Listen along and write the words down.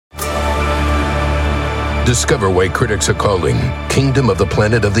Discover why critics are calling Kingdom of the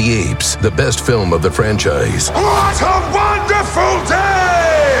Planet of the Apes the best film of the franchise. What a wonderful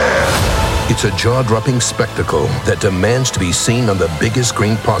day! It's a jaw-dropping spectacle that demands to be seen on the biggest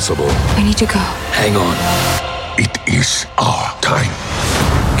screen possible. We need to go. Hang on. It is our time.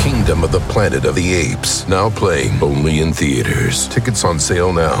 Kingdom of the Planet of the Apes, now playing only in theaters. Tickets on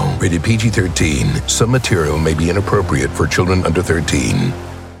sale now. Rated PG-13. Some material may be inappropriate for children under 13.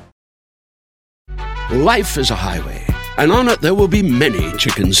 Life is a highway, and on it there will be many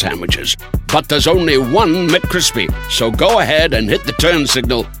chicken sandwiches. But there's only one McCrispy. So go ahead and hit the turn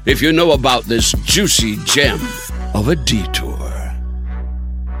signal if you know about this juicy gem of a detour.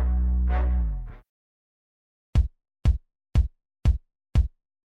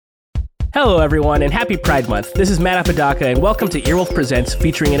 Hello, everyone, and happy Pride Month. This is Matt Apodaca, and welcome to Earwolf Presents,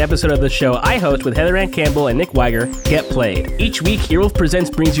 featuring an episode of the show I host with Heather Ann Campbell and Nick Weiger, Get Played. Each week, Earwolf Presents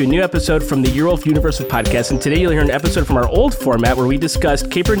brings you a new episode from the Earwolf universe of podcasts, and today you'll hear an episode from our old format where we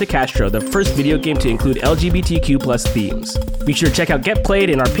discussed Caper and DeCastro, the first video game to include LGBTQ plus themes. Be sure to check out Get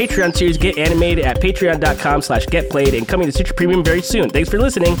Played in our Patreon series, Get Animated, at patreon.com/getplayed, and coming to Stitcher Premium very soon. Thanks for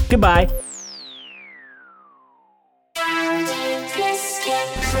listening. Goodbye.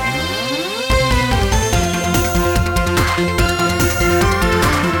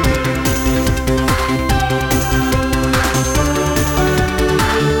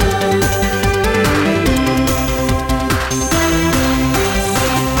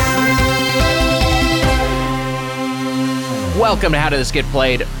 Welcome to How Did This Get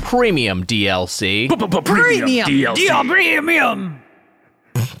Played Premium DLC.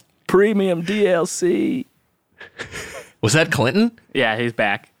 Premium DLC. Was that Clinton? Yeah, he's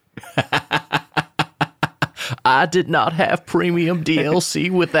back. I did not have premium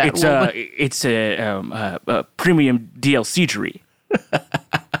DLC with that woman. It's a premium DLC-gery.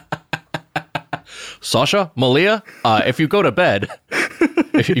 Sasha, Malia, if you go to bed,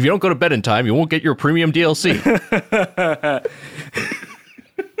 if you don't go to bed in time, you won't get your premium DLC.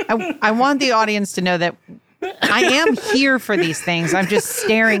 I want the audience to know that I am here for these things. I'm just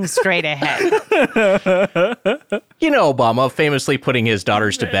staring straight ahead. You know, Obama famously putting his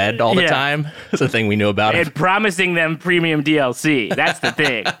daughters to bed all the time. It's a thing we know about him. And promising them premium DLC. That's the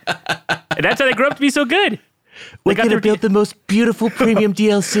thing. And that's how they grew up to be so good. We're going to build the most beautiful premium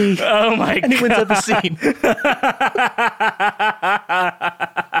DLC anyone's ever seen.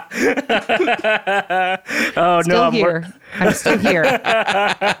 Oh, still no. Here. I'm still here.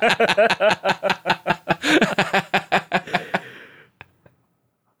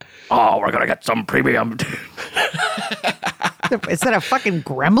 Oh, we're going to get some premium. Is that a fucking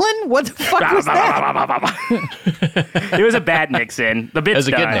gremlin? What the fuck was that? It was a bad Nixon. The bit's It was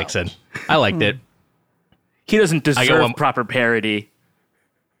a good done. Nixon. I liked it. He doesn't deserve proper parody.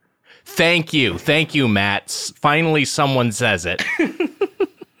 Thank you, Matt. Finally, someone says it.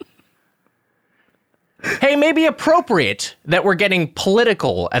 Hey, maybe appropriate that we're getting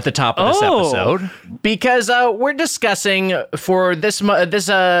political at the top of this episode, because we're discussing for this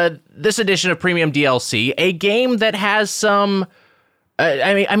edition of Premium DLC a game that has some,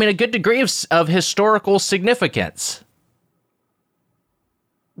 a good degree of historical significance.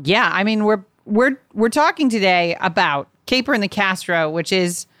 Yeah, I mean we're talking today about Caper and DeCastro, which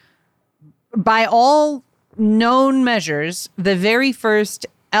is, by all known measures, the very first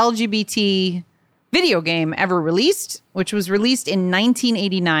LGBT video game ever released, which was released in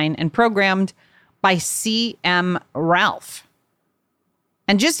 1989 and programmed by C.M. Ralph.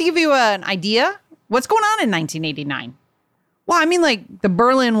 And just to give you an idea, what's going on in 1989? Well, I mean, like the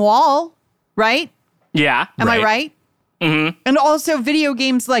Berlin Wall, right? Yeah. Am I right? Mm-hmm. And also video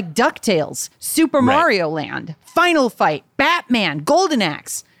games like DuckTales, Super Mario Land, Final Fight, Batman, Golden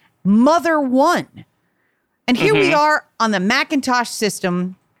Axe, Mother 1. And here we are on the Macintosh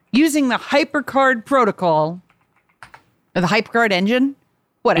system using the HyperCard protocol, or the HyperCard engine,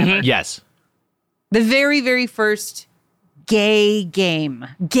 whatever. Yes. The very, very first gay game.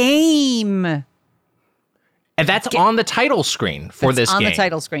 And that's on the title screen for this game. On the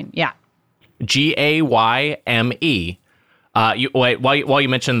title screen, yeah. GAYME. Wait, while you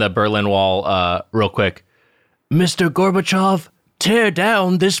mention the Berlin Wall, real quick, Mr. Gorbachev, tear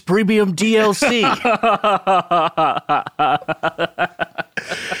down this premium DLC.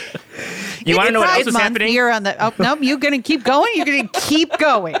 You want to know what else is happening? You're going to keep going? You're going to keep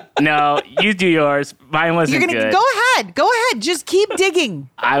going. No, you do yours. Mine wasn't good. Go ahead. Just keep digging.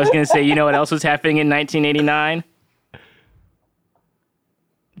 I was going to say, you know what else was happening in 1989?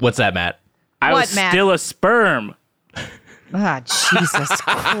 What's that, Matt? I was still a sperm. Ah, Jesus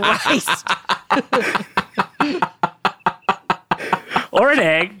Christ. Or an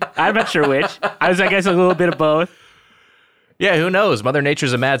egg. I'm not sure which. I guess, a little bit of both. Yeah, who knows? Mother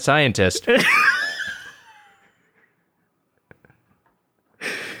Nature's a mad scientist.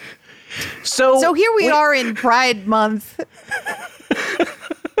 So here we are in Pride Month.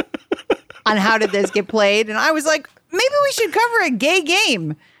 On how did this get played? And I was like, maybe we should cover a gay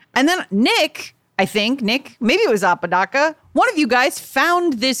game. And then Nick, maybe it was Apodaca, one of you guys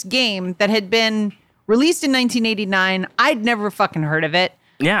found this game that had been released in 1989. I'd never fucking heard of it.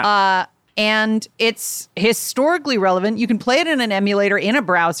 Yeah. And it's historically relevant. You can play it in an emulator in a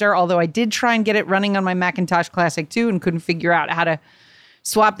browser, although I did try and get it running on my Macintosh Classic 2 and couldn't figure out how to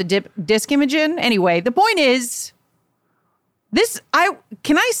swap the disk image in. Anyway, the point is,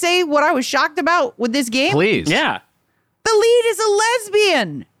 can I say what I was shocked about with this game? Please. Yeah. The lead is a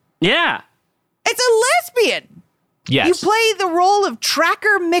lesbian. Yeah. It's a lesbian. Yes. You play the role of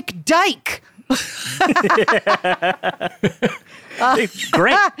Tracker McDyke.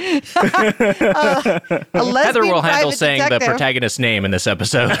 Great. A lesbian Heather will handle private saying detective. the protagonist's name in this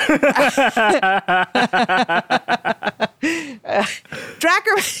episode.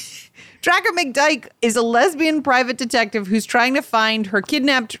 Tracker McDyke is a lesbian private detective who's trying to find her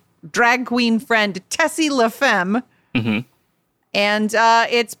kidnapped drag queen friend, Tessie LaFemme. Mm-hmm. And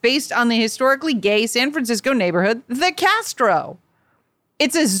it's based on the historically gay San Francisco neighborhood, the Castro.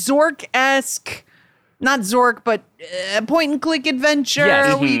 It's a Zork-esque, not Zork, but point-and-click adventure.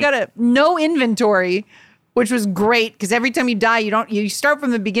 Yes. Where you got no inventory, which was great, because every time you die, you start from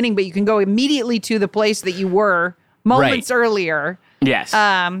the beginning, but you can go immediately to the place that you were moments earlier. Yes.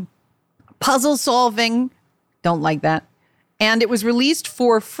 Puzzle solving. Don't like that. And it was released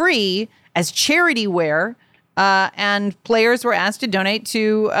for free as charityware, and players were asked to donate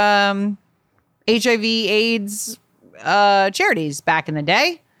to HIV/AIDS charities back in the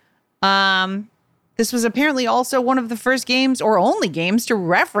day. This was apparently also one of the first games, or only games, to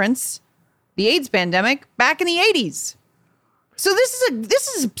reference the AIDS pandemic back in the 80s. So this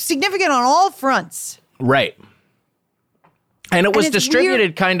is significant on all fronts. Right. And it was it's distributed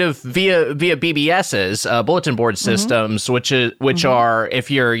weird. kind of via BBS's bulletin board systems, which are,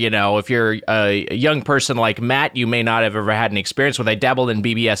 if you're a young person like Matt, you may not have ever had an experience with. I dabbled in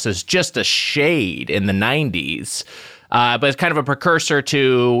BBS's just a shade in the 90s. But it's kind of a precursor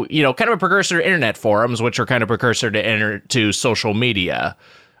to, internet forums, which are kind of precursor to social media.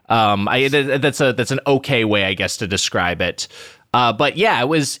 That's an okay way, I guess, to describe it. But yeah,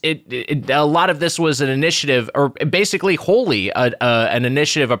 a lot of this was an initiative, or basically wholly an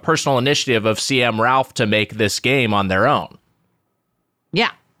initiative, a personal initiative of CM Ralph to make this game on their own.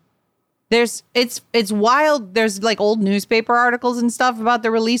 Yeah. It's wild. There's like old newspaper articles and stuff about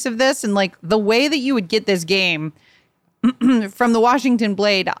the release of this, and like the way that you would get this game from the Washington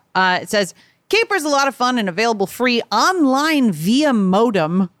Blade, it says, Caper's a lot of fun and available free online via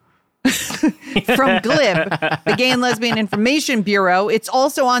modem. From Glib, the Gay and Lesbian Information Bureau. It's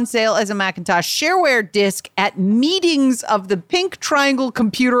also on sale as a Macintosh shareware disc at meetings of the Pink Triangle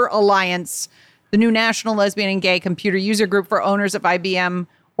Computer Alliance, the new national lesbian and gay computer user group for owners of IBM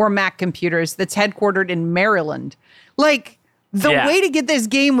or Mac computers that's headquartered in Maryland. Like, the way to get this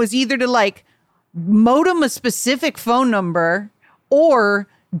game was either to like modem a specific phone number or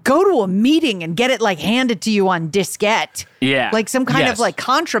go to a meeting and get it like handed to you on diskette. Yeah. Like some kind of like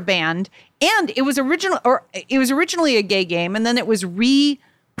contraband. And it was originally a gay game, and then it was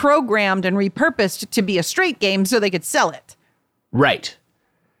reprogrammed and repurposed to be a straight game so they could sell it. Right.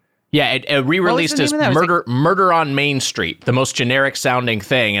 Yeah, it re-released as Murder on Main Street, the most generic sounding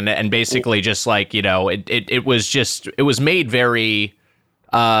thing, and basically just like, it was made very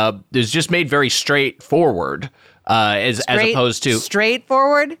straightforward. As opposed to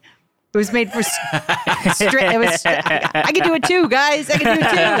straightforward. It was made for straight. I can do it too, guys. I can do it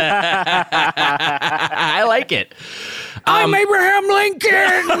too. I like it. I'm Abraham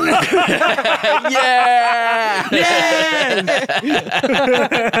Lincoln. Yeah.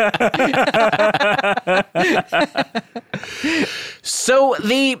 So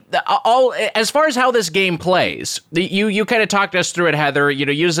as far as how this game plays, you kind of talked us through it, Heather.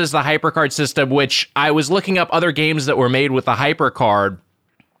 Uses the HyperCard system, which I was looking up other games that were made with the HyperCard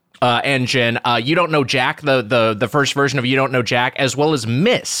engine. You Don't Know Jack, the first version of You Don't Know Jack, as well as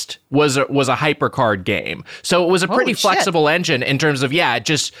Myst was a HyperCard game. So it was a pretty flexible engine in terms of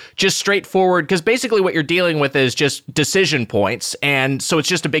just straightforward, because basically what you're dealing with is just decision points, and so it's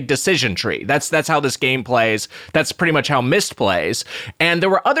just a big decision tree. That's how this game plays. That's pretty much how Myst plays. And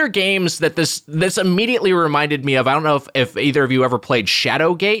there were other games that this immediately reminded me of. I don't know if either of you ever played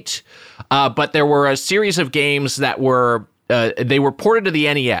Shadowgate, but there were a series of games that were they were ported to the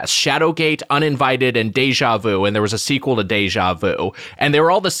NES, Shadowgate, Uninvited, and Deja Vu, and there was a sequel to Deja Vu. And they were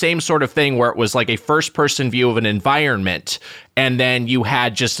all the same sort of thing where it was like a first-person view of an environment, and then you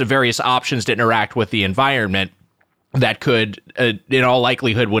had just the various options to interact with the environment that could, in all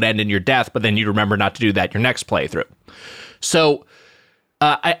likelihood, would end in your death, but then you'd remember not to do that your next playthrough. So,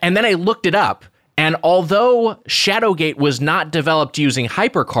 and then I looked it up, and although Shadowgate was not developed using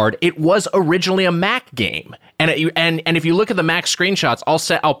HyperCard, it was originally a Mac game. And if you look at the Mac screenshots,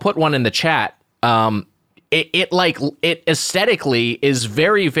 I'll put one in the chat. It aesthetically is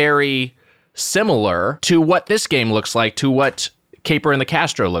very, very similar to what this game looks like, to what Caper and the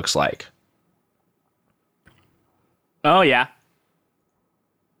Castro looks like. Oh yeah.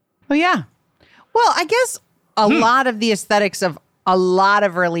 Oh yeah. Well, I guess a lot of the aesthetics of a lot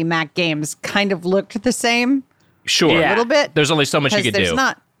of early Mac games kind of looked the same. Sure. A little bit. There's only so much you could do.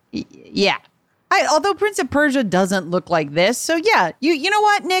 Yeah. Although Prince of Persia doesn't look like this. So yeah, you know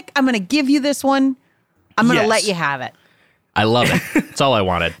what, Nick? I'm going to give you this one. I'm going to let you have it. I love it. That's all I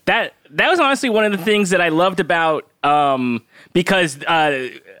wanted. That was honestly one of the things that I loved about, because,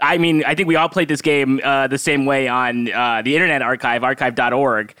 I mean, I think we all played this game the same way on the Internet Archive,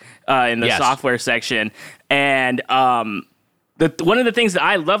 archive.org, in the software section. And one of the things that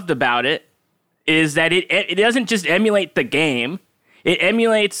I loved about it is that it doesn't just emulate the game. It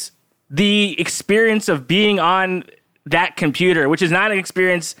emulates the experience of being on that computer, which is not an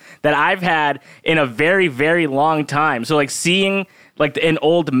experience that I've had in a very, very long time. So like seeing like an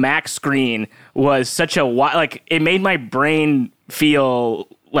old Mac screen was such a, like it made my brain feel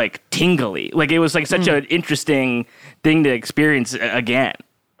like tingly. Like it was like such an interesting thing to experience again.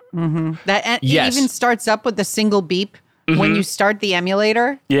 Mm-hmm. It even starts up with a single beep when you start the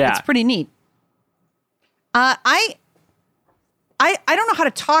emulator. Yeah. It's pretty neat. I don't know how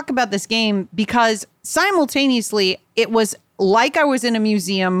to talk about this game because simultaneously it was like I was in a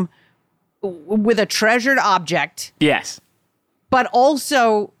museum with a treasured object. Yes. But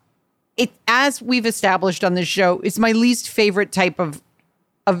also, it, as we've established on this show, it's my least favorite type of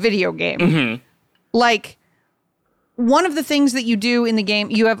video game. Mm-hmm. Like, one of the things that you do in the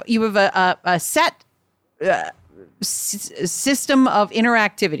game, you have a set system of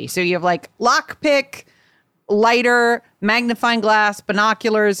interactivity. So you have like lockpick, lighter, magnifying glass,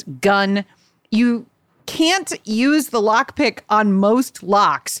 binoculars, gun. You can't use the lockpick on most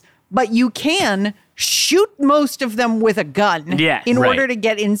locks, but you can shoot most of them with a gun in order to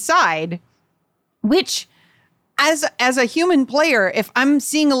get inside, which as a human player, if I'm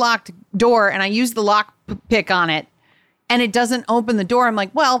seeing a locked door and I use the lockpick on it and it doesn't open the door, I'm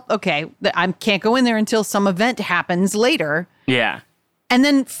like, well, okay, I can't go in there until some event happens later. Yeah. And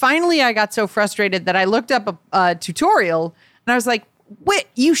then finally I got so frustrated that I looked up a tutorial and I was like, wait,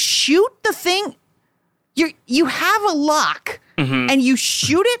 you shoot the thing? You have a lock and you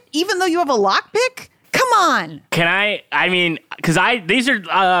shoot it even though you have a lockpick? Come on. I mean, because these are,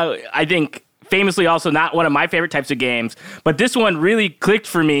 I think, famously also not one of my favorite types of games, but this one really clicked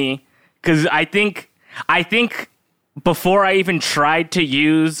for me because I think before I even tried to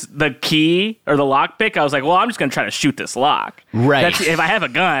use the key or the lockpick, I was like, well, I'm just going to try to shoot this lock. Right. If I have a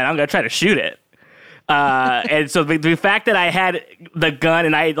gun, I'm going to try to shoot it. And so the fact that I had the gun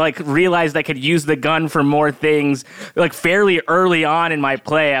and I like realized I could use the gun for more things like fairly early on in my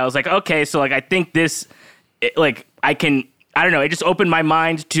play, I was like, okay, so like I think this, I don't know, it just opened my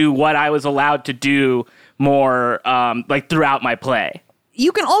mind to what I was allowed to do more like throughout my play.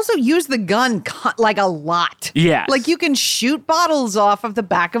 You can also use the gun like a lot. Yeah. Like you can shoot bottles off of the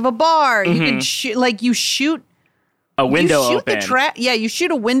back of a bar. You can shoot a window open. You shoot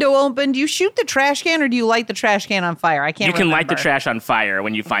a window open. Do you shoot the trash can or do you light the trash can on fire? I can't remember. You can light the trash on fire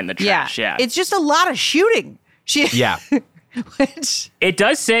when you find the trash. Yeah. It's just a lot of shooting. Yeah. It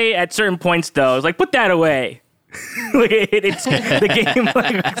does say at certain points, though, it's like, put that away. The game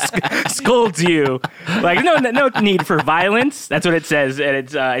like scolds you. Like, no need for violence. That's what it says. And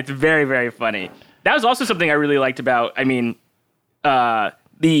it's very, very funny. That was also something I really liked about, I mean,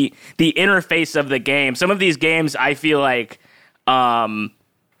 the interface of the game. Some of these games I feel like I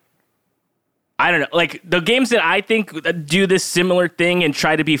don't know, like the games that I think do this similar thing and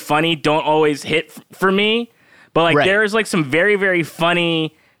try to be funny don't always hit for me. But like there's like some very, very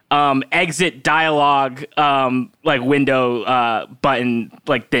funny exit dialogue like window button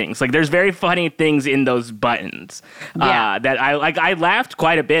like things. Like there's very funny things in those buttons that I laughed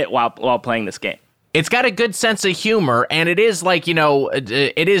quite a bit while playing this game. It's got a good sense of humor, and it is like, you know,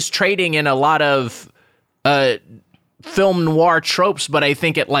 it is trading in a lot of film noir tropes, but I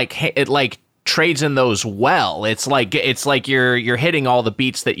think it trades in those well. It's like you're hitting all the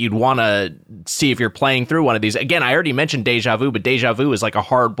beats that you'd want to see if you're playing through one of these. Again, I already mentioned Deja Vu, but Deja Vu is like a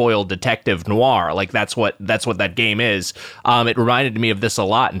hard-boiled detective noir. Like that's what that game is. It reminded me of this a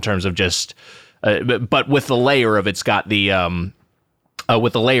lot in terms of just, but with the layer of it's got the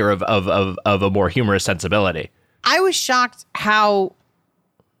with the layer of a more humorous sensibility. I was shocked how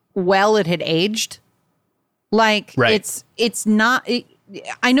well it had aged. Like it's not.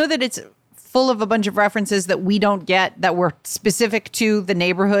 I know that it's full of a bunch of references that we don't get that were specific to the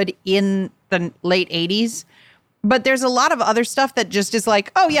neighborhood in the late 80s. But there's a lot of other stuff that just is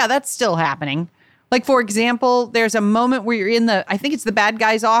like, oh, yeah, that's still happening. Like, for example, there's a moment where you're in I think it's the bad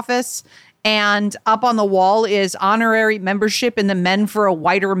guy's office, and up on the wall is honorary membership in the Men for a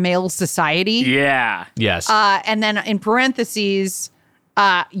Whiter Male Society. Yeah. Yes. And then in parentheses,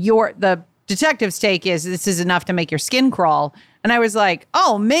 the detective's take is this is enough to make your skin crawl. And I was like,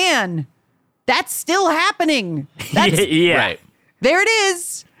 oh, man. That's still happening. That's, yeah. Right. There it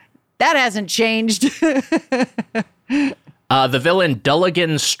is. That hasn't changed. The villain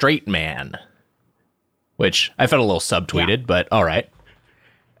Dulligan Straight Man, which I felt a little subtweeted, but all right.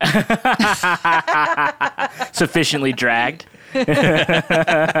 Sufficiently dragged.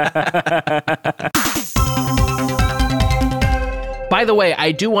 By the way,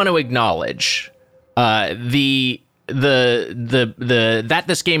 I do want to acknowledge that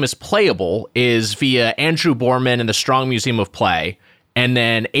this game is playable is via Andrew Borman and the Strong Museum of Play, and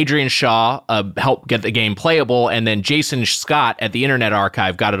then Adrian Shaw helped get the game playable, and then Jason Scott at the Internet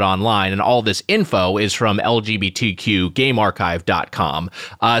Archive got it online, and all this info is from LGBTQGameArchive.com.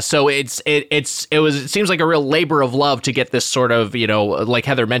 So it seems like a real labor of love to get this sort of, like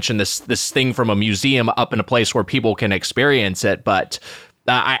Heather mentioned, this thing from a museum up in a place where people can experience it, but.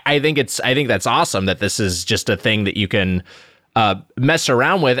 I think that's awesome that this is just a thing that you can mess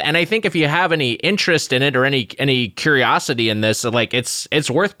around with, and I think if you have any interest in it or any curiosity in this, like it's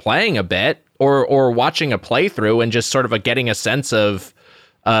worth playing a bit or watching a playthrough and just sort of getting a sense of,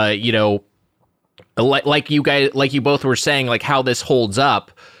 like you both were saying, like how this holds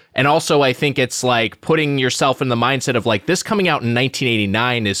up. And also, I think it's like putting yourself in the mindset of like this coming out in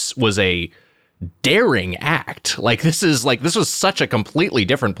 1989 was a daring act. Like this was such a completely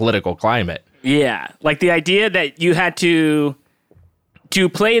different political climate. Yeah, like the idea that you had to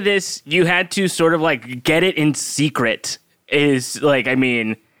play this, you had to sort of like get it in secret is like, I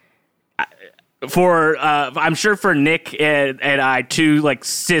mean, for I'm sure for Nick and I, two like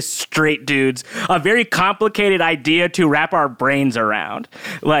cis straight dudes, a very complicated idea to wrap our brains around.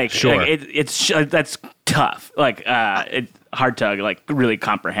 Like, sure, like it's that's tough. Like, it's hard to like really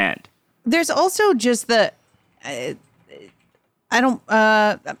comprehend. There's also just how do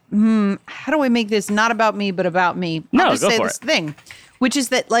I make this not about me, but about me? No, I'll just go say for this it. thing, which is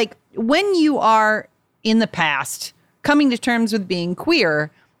that like when you are in the past coming to terms with being queer,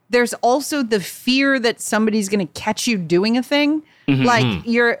 there's also the fear that somebody's going to catch you doing a thing. Mm-hmm. Like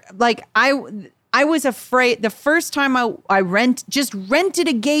you're like, I was afraid the first time I rented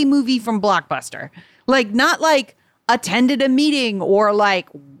a gay movie from Blockbuster, like not like attended a meeting or like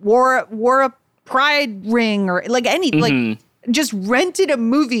wore a pride ring or like like just rented a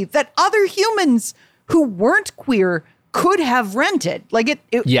movie that other humans who weren't queer could have rented. Like it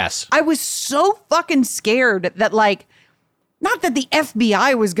yes. I was so fucking scared that like, not that the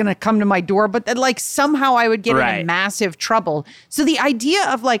FBI was going to come to my door, but that like somehow I would get in massive trouble. So the idea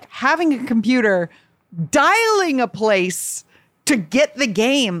of like having a computer, dialing a place to get the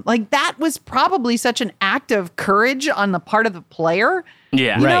game, like that was probably such an act of courage on the part of the player.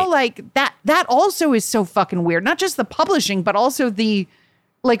 Yeah. You know, like that also is so fucking weird. Not just the publishing, but also the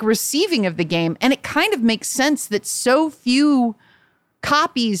like receiving of the game. And it kind of makes sense that so few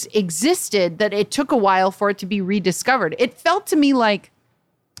copies existed that it took a while for it to be rediscovered. It felt to me like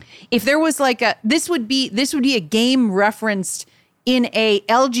if there was like this would be a game referenced in a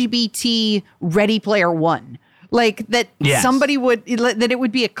LGBT Ready Player One. Like that somebody that it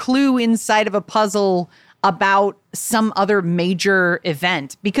would be a clue inside of a puzzle about some other major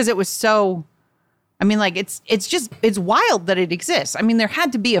event, because it was so, I mean, like it's wild that it exists. I mean, there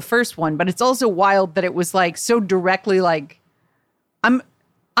had to be a first one, but it's also wild that it was like so directly like, I'm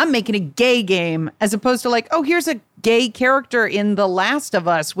making a gay game, as opposed to like, oh, here's a gay character in The Last of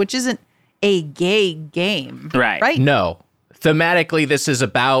Us, which isn't a gay game. Right? No. Thematically, this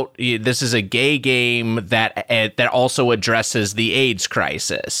is a gay game that also addresses the AIDS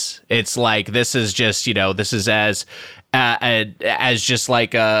crisis. It's like, this is just, this is as just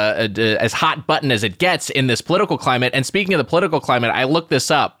like as hot button as it gets in this political climate. And speaking of the political climate, I looked this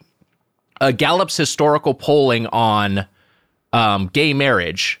up. Gallup's historical polling on gay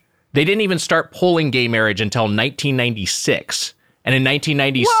marriage They didn't even start polling gay marriage until 1996. And in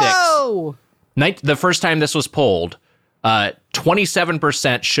 1996, Whoa! the first time this was polled,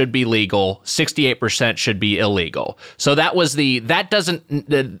 27% should be legal, 68% should be illegal. So that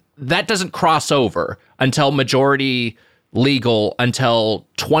doesn't cross over until majority legal until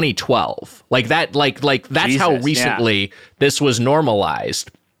 2012. Like that's Jesus, how recently this was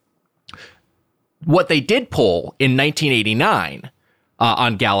normalized. What they did poll in 1989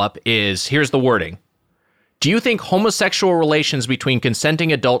 on Gallup is, here's the wording. Do you think homosexual relations between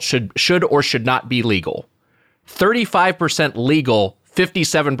consenting adults should or should not be legal? 35% legal,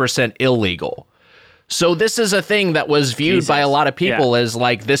 57% illegal. So this is a thing that was viewed by a lot of people as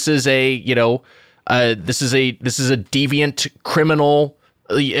like, this is a deviant criminal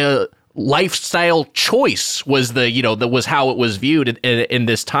lifestyle choice was that was how it was viewed in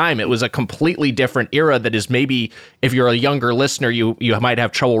this time. It was a completely different era that is, maybe if you're a younger listener, you might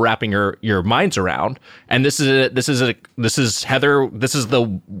have trouble wrapping your minds around. And this is Heather, this is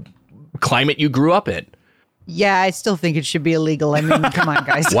the climate you grew up in. Yeah, I still think it should be illegal. I mean, come on,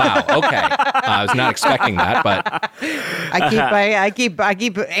 guys. Wow. Okay. I was not expecting that, but I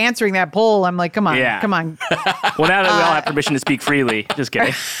keep answering that poll. I'm like, come on. Yeah. Come on. Well, now that we all have permission to speak freely, just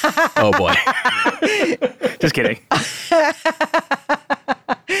kidding. oh boy. Just kidding.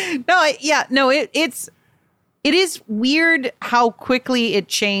 It is weird how quickly it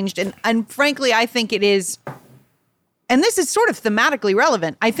changed, and frankly, I think it is. And this is sort of thematically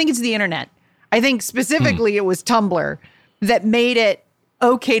relevant. I think it's the internet. I think specifically it was Tumblr that made it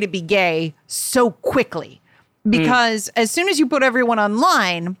okay to be gay so quickly. Because as soon as you put everyone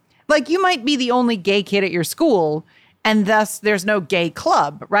online, like you might be the only gay kid at your school, and thus there's no gay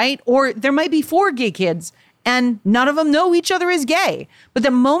club, right? Or there might be 4 gay kids and none of them know each other is gay. But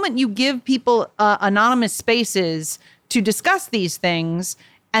the moment you give people anonymous spaces to discuss these things,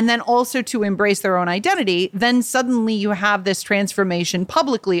 and then also to embrace their own identity, then suddenly you have this transformation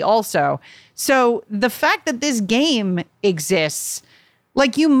publicly also. So the fact that this game exists,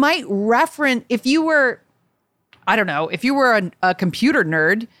 like you might reference, if you were a computer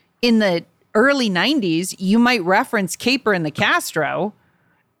nerd in the early 90s, you might reference Caper and the Castro,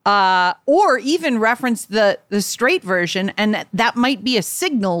 or even reference the straight version, and that might be a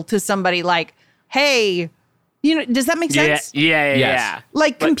signal to somebody like, hey, does that make sense? Yeah.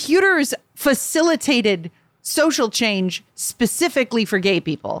 Like computers facilitated social change specifically for gay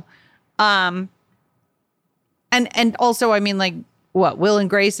people. And also, I mean, like, what, Will and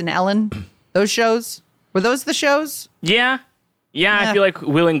Grace and Ellen, those shows? Were those the shows? Yeah. I feel like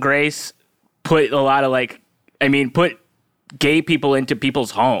Will and Grace put a lot of put gay people into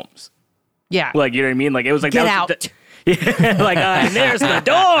people's homes. Yeah. Like, you know what I mean? Like, it was like, get out. Like, and there's the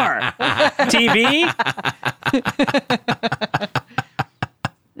door. TV.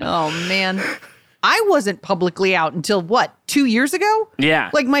 Oh, man. I wasn't publicly out until 2 years ago? Yeah.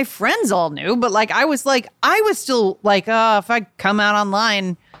 Like my friends all knew, but I was still like, if I come out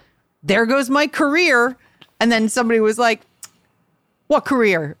online, there goes my career. And then somebody was like, what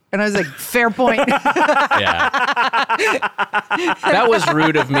career? And I was like, fair point. yeah. That was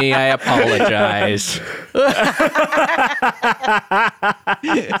rude of me. I apologize.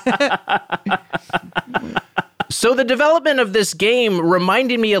 So the development of this game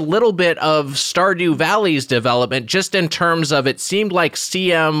reminded me a little bit of Stardew Valley's development, just in terms of it seemed like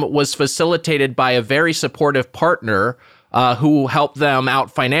CM was facilitated by a very supportive partner who helped them out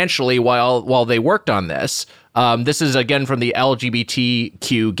financially while they worked on this. This is, again, from the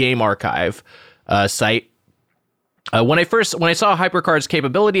LGBTQ Game Archive site. When I saw HyperCard's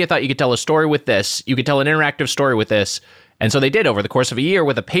capability, I thought you could tell a story with this. You could tell an interactive story with this. And so they did. Over the course of a year,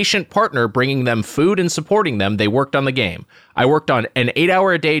 with a patient partner bringing them food and supporting them, they worked on the game. I worked on an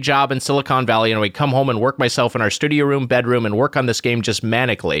 8-hour-a-day job in Silicon Valley, and I would come home and work myself in our studio room, bedroom, and work on this game just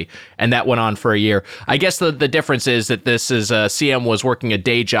manically. And that went on for a year. I guess the difference is that this is CM was working a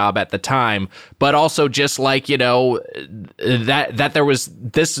day job at the time, but also just like, that there was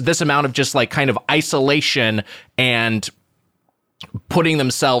this amount of just like kind of isolation and putting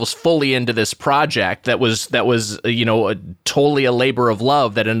themselves fully into this project that was totally a labor of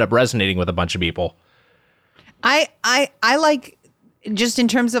love that ended up resonating with a bunch of people. I like, just in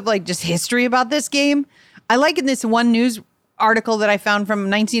terms of like just history about this game, I like in this one news article that I found from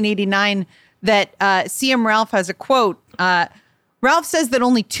 1989 that CM Ralph has a quote. Ralph says that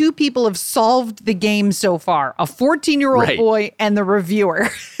only 2 people have solved the game so far, a 14-year-old boy and the reviewer.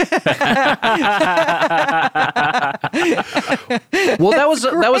 Well, that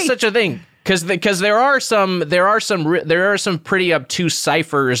was such a thing, because there are some pretty obtuse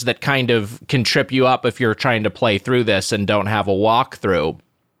ciphers that kind of can trip you up if you're trying to play through this and don't have a walkthrough.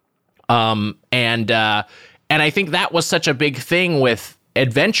 And I think that was such a big thing with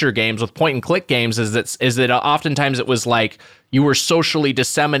adventure games, with point and click games, is that oftentimes it was like you were socially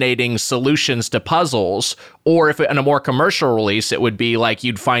disseminating solutions to puzzles, or if in a more commercial release, it would be like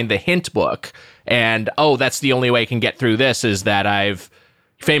you'd find the hint book and, oh, that's the only way I can get through this, is that I've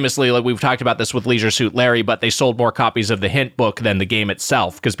famously, like we've talked about this with Leisure Suit Larry, but they sold more copies of the hint book than the game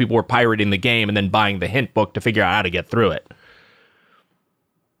itself because people were pirating the game and then buying the hint book to figure out how to get through it.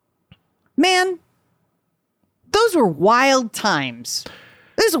 Man, those were wild times.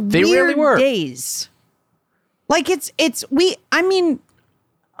 Those They weird really were. days. Like I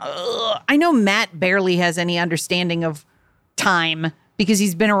know Matt barely has any understanding of time because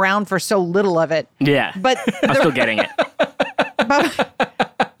he's been around for so little of it. Yeah. But I'm still getting it.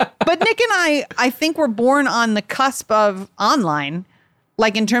 But Nick and I think we're born on the cusp of online,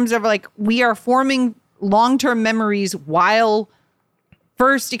 like in terms of like we are forming long-term memories while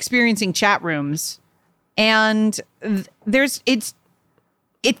first experiencing chat rooms. And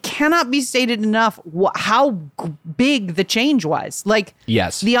it cannot be stated enough how big the change was. Like,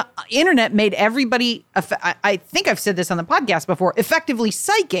 Yes. the internet made everybody, I think I've said this on the podcast before, effectively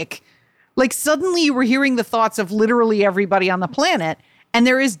psychic. Like, suddenly you were hearing the thoughts of literally everybody on the planet. And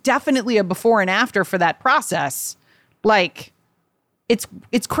there is definitely a before and after for that process. Like, it's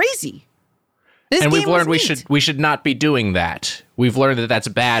crazy. This And we've game learned was we neat. should not be doing that. We've learned that that's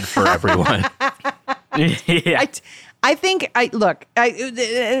bad for everyone. Yeah. I think not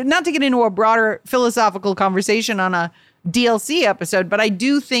to get into a broader philosophical conversation on a DLC episode, but I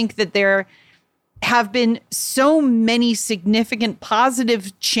do think that there have been so many significant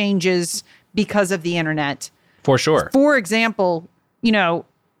positive changes because of the internet. For sure. For example, the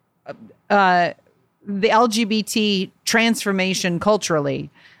LGBT transformation culturally,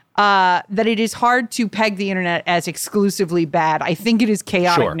 that it is hard to peg the internet as exclusively bad. I think it is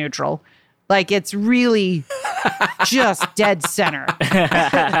chaotic Sure. neutral. Like, it's really just dead center.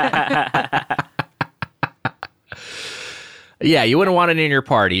 Yeah, you wouldn't want it in your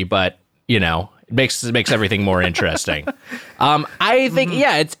party, but it makes everything more interesting. I think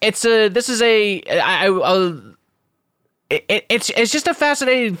it's just a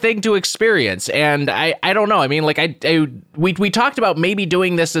fascinating thing to experience, and I don't know. I mean, like we talked about maybe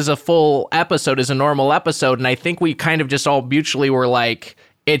doing this as a full episode, as a normal episode, and I think we kind of just all mutually were like,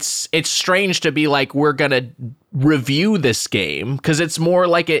 it's strange to be like, we're gonna review this game because it's more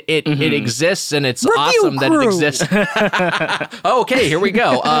like it exists, and it's awesome that it exists. Okay, here we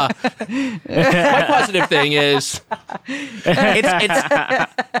go. My positive thing is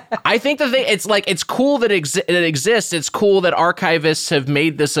I think the thing, it's cool that it exists. It's cool that archivists have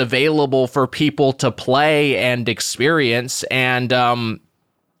made this available for people to play and experience, and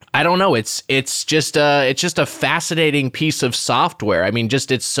I don't know. It's just a fascinating piece of software. I mean,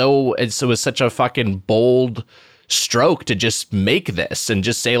 it was such a fucking bold stroke to just make this and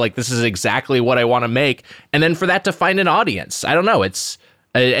just say, like, this is exactly what I want to make, and then for that to find an audience. I don't know. It's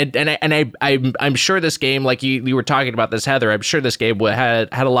I'm sure this game, like you were talking about this, Heather, I'm sure this game had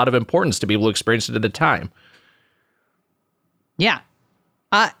a lot of importance to people who experienced it at the time. Yeah.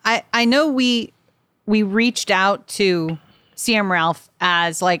 I know we reached out to CM Ralph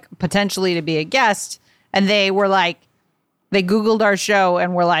as like potentially to be a guest, and they were like, they Googled our show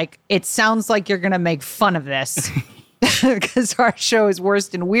and were like, it sounds like you're going to make fun of this because our show is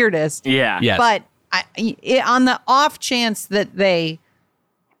worst and weirdest. Yeah. Yes. But on the off chance that they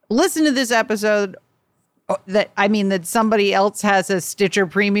listen to this episode, that somebody else has a Stitcher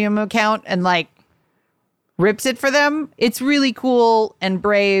Premium account and like rips it for them, it's really cool and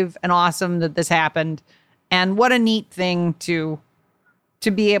brave and awesome that this happened. And what a neat thing to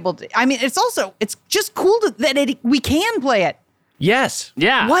be able to. I mean, it's just cool that we can play it. Yes.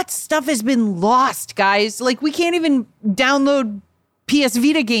 Yeah. What stuff has been lost, guys? Like, we can't even download PS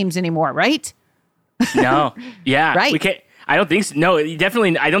Vita games anymore, right? No. Yeah. Right. We can't. I don't think so. No,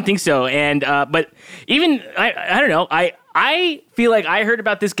 definitely. I don't think so. And, but even, I don't know. I feel like I heard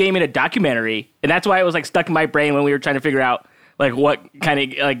about this game in a documentary, and that's why it was like stuck in my brain when we were trying to figure out like what kind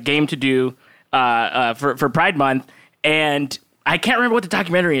of like game to do for Pride Month, and I can't remember what the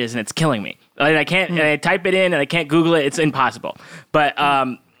documentary is, and it's killing me. And I can't, and I type it in, and I can't Google it. It's impossible. But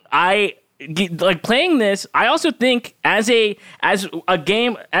I like playing this. I also think as a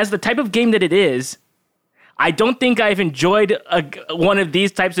game, as the type of game that it is, I don't think I've enjoyed one of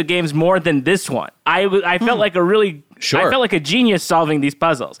these types of games more than this one. I felt like a really, I felt like a genius solving these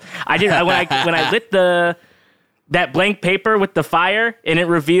puzzles. I did when I lit that blank paper with the fire and it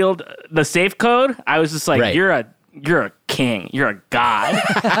revealed the safe code. I was just like, right. You're a king. You're a god.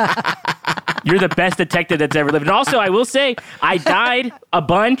 You're the best detective that's ever lived. And also, I will say, I died a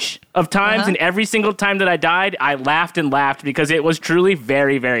bunch of times, and every single time that I died, I laughed and laughed because it was truly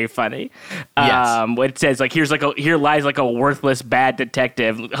very, very funny. Yes. It says, like, here lies like a worthless bad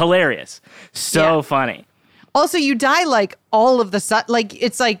detective. Hilarious. So funny. Also, you die like all of the like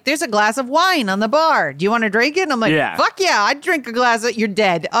it's like there's a glass of wine on the bar. Do you want to drink it? And I'm like, fuck yeah, I'd drink a glass of. You're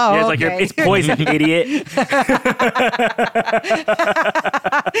dead. Oh, it's okay. like it's poison, idiot.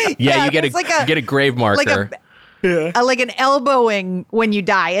 You get a grave marker. Like an elbowing when you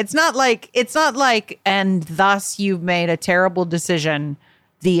die. It's not like, and thus you've made a terrible decision.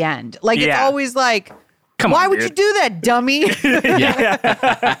 The end. Like it's always like, why would you do that, dummy?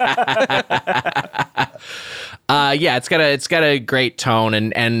 It's got a great tone,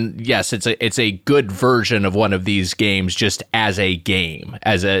 and yes, it's a good version of one of these games, just as a game,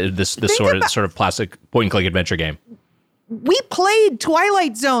 as this sort of classic point and click adventure game. We played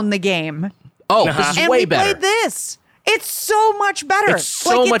Twilight Zone, the game. Oh, this is way better. And we played this. It's so much better. It's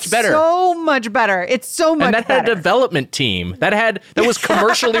so much better. So much better. It's so much better. And that had a development team. That was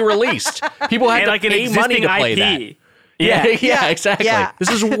commercially released. People had to pay money to play IP. that. Yeah, exactly. Yeah. This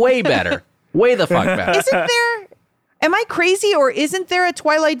is way better. Way the fuck better. Isn't there? Am I crazy, or isn't there a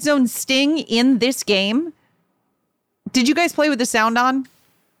Twilight Zone sting in this game? Did you guys play with the sound on?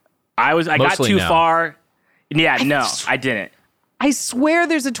 I got too far. Yeah, no, I didn't. I swear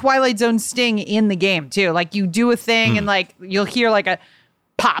there's a Twilight Zone sting in the game too. Like you do a thing and like you'll hear like a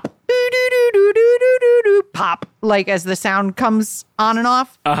pop, pop, like as the sound comes on and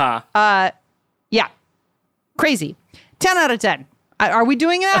off. Yeah, crazy. 10 out of 10. Are we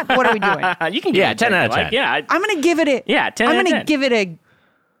doing that? What are we doing? You can give it 10 out of 10. Like. Yeah, I'm gonna give it a 10 out of 10. I'm gonna give it a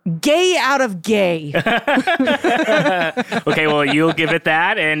gay out of gay. Okay, well, you'll give it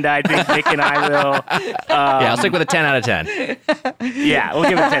that, and I think Nick and I will. I'll stick with a 10 out of 10. Yeah, we'll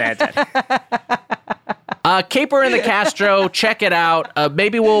give it 10 out of 10. Caper in the Castro, check it out.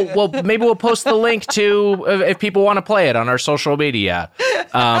 Maybe we'll post the link to if people want to play it on our social media.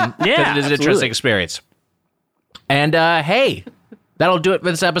 It is an interesting experience. And hey, that'll do it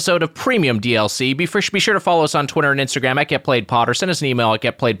for this episode of Premium DLC. Be sure to follow us on Twitter and Instagram at GetPlayedPod, or send us an email at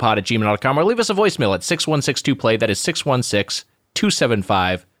getplayedpod@gmail.com, or leave us a voicemail at 6162-PLAY. That is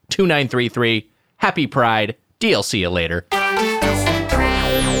 616-275-2933. Happy Pride. DLC you later.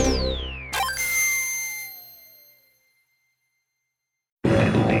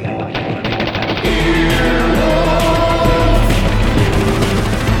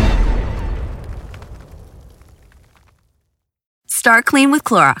 Start clean with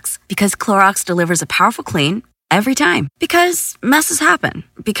Clorox, because Clorox delivers a powerful clean every time. Because messes happen.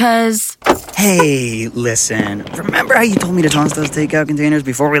 Because... Hey, listen. Remember how you told me to toss those takeout containers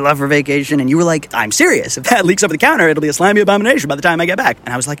before we left for vacation? And you were like, I'm serious. If that leaks over the counter, it'll be a slimy abomination by the time I get back. And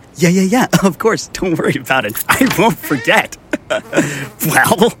I was like, yeah, of course. Don't worry about it. I won't forget.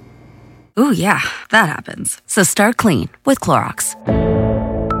 Well... Ooh, yeah, that happens. So start clean with Clorox.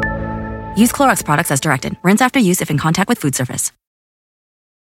 Use Clorox products as directed. Rinse after use if in contact with food surface.